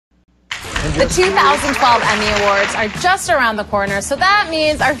The 2012 Emmy Awards are just around the corner, so that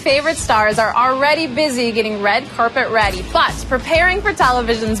means our favorite stars are already busy getting red carpet ready. But preparing for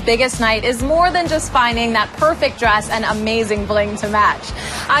television's biggest night is more than just finding that perfect dress and amazing bling to match.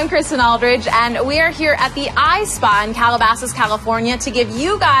 I'm Kristen Aldridge, and we are here at the aispa in Calabasas, California, to give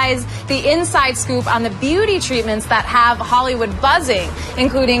you guys the inside scoop on the beauty treatments that have Hollywood buzzing,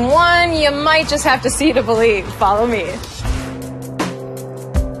 including one you might just have to see to believe. Follow me.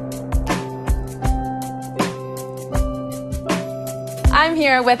 I'm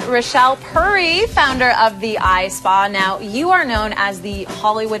here with Rochelle Puri, founder of the aispa. Now, you are known as the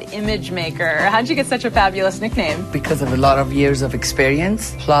Hollywood image maker. How'd you get such a fabulous nickname? Because of a lot of years of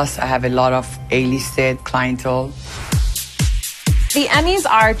experience, plus I have a lot of A-listed clientele. The Emmys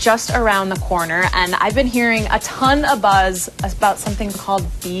are just around the corner, and I've been hearing a ton of buzz about something called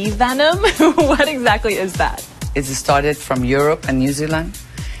bee venom. What exactly is that? It's started from Europe and New Zealand,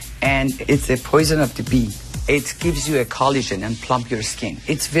 and it's a poison of the bee. It gives you a collagen and plump your skin.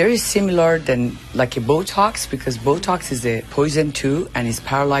 It's very similar than like a Botox, because Botox is a poison too and it's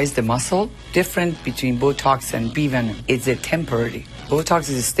paralyzed the muscle. Different between Botox and bee venom. It's a temporary. Botox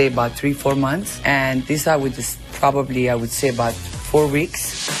is stay about 3-4 months, and this I would probably, I would say, about 4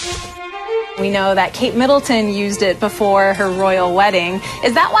 weeks. We know that Kate Middleton used it before her royal wedding.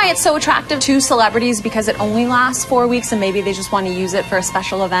 Is that why it's so attractive to celebrities, because it only lasts 4 weeks and maybe they just want to use it for a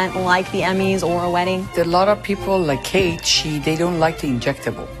special event like the Emmys or a wedding? A lot of people like Kate, they don't like the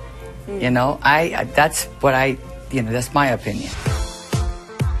injectable. You know, that's my opinion.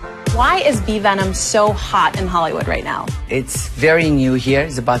 Why is bee venom so hot in Hollywood right now? It's very new here.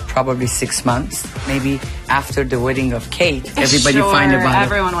 It's about probably 6 months. Maybe after the wedding of Kate, everybody find about it.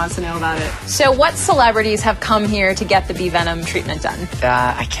 Everyone wants to know about it. So what celebrities have come here to get the bee venom treatment done?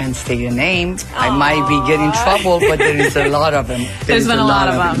 I can't say a name. I might be getting trouble, but there is a lot of them. There's been a lot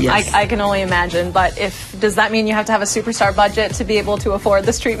of them. Yes. I can only imagine. But does that mean you have to have a superstar budget to be able to afford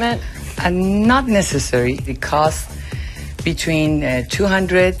this treatment? Not necessary, because between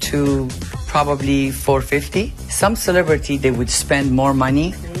 200 to probably 450. Some celebrity, they would spend more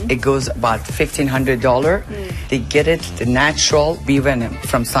money. It goes about $1,500. They get it, the natural bee venom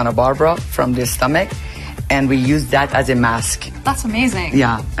from Santa Barbara, from their stomach, and we use that as a mask. That's amazing.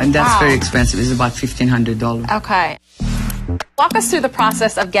 Yeah, and that's very expensive. It's about $1,500. Okay. Walk us through the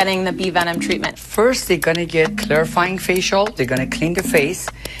process of getting the bee venom treatment. First, they're gonna get clarifying facial. They're gonna clean the face,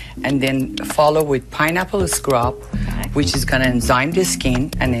 and then follow with pineapple scrub, which is gonna enzyme the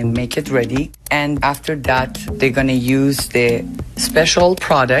skin and then make it ready. And after that, they're gonna use the special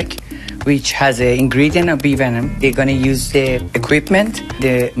product which has an ingredient of bee venom. They're gonna use the equipment.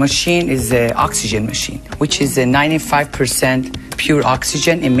 The machine is an oxygen machine, which is a 95% pure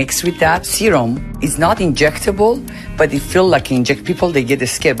oxygen, and mixed with that serum. It's not injectable, but it feels like people, they get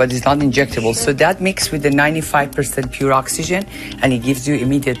scared, but it's not injectable. So that mixed with the 95% pure oxygen, and it gives you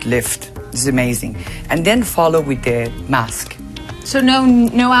immediate lift. It's amazing. And then follow with the mask. So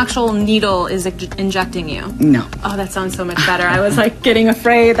no actual needle is injecting you? No. Oh, that sounds so much better. I was like getting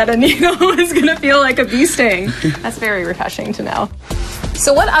afraid that a needle was going to feel like a bee sting. That's very refreshing to know.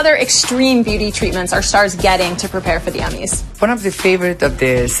 So what other extreme beauty treatments are stars getting to prepare for the Emmys? One of the favorite of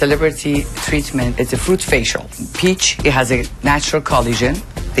the celebrity treatment is a fruit facial. Peach, it has a natural collagen.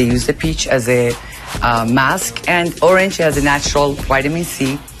 They use the peach as a mask, and orange has a natural vitamin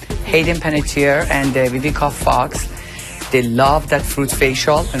C. Hayden Panettiere and Vivica Fox, they love that fruit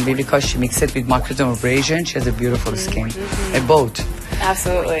facial, and because she mixes it with microdermabrasion, she has a beautiful skin. Both.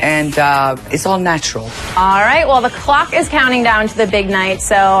 Absolutely. And it's all natural. All right, well, the clock is counting down to the big night,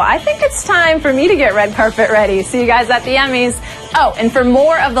 so I think it's time for me to get red carpet ready. See you guys at the Emmys. Oh, and for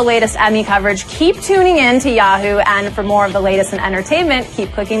more of the latest Emmy coverage, keep tuning in to Yahoo, and for more of the latest in entertainment,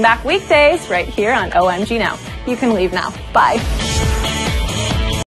 keep clicking back weekdays right here on OMG Now. You can leave now. Bye.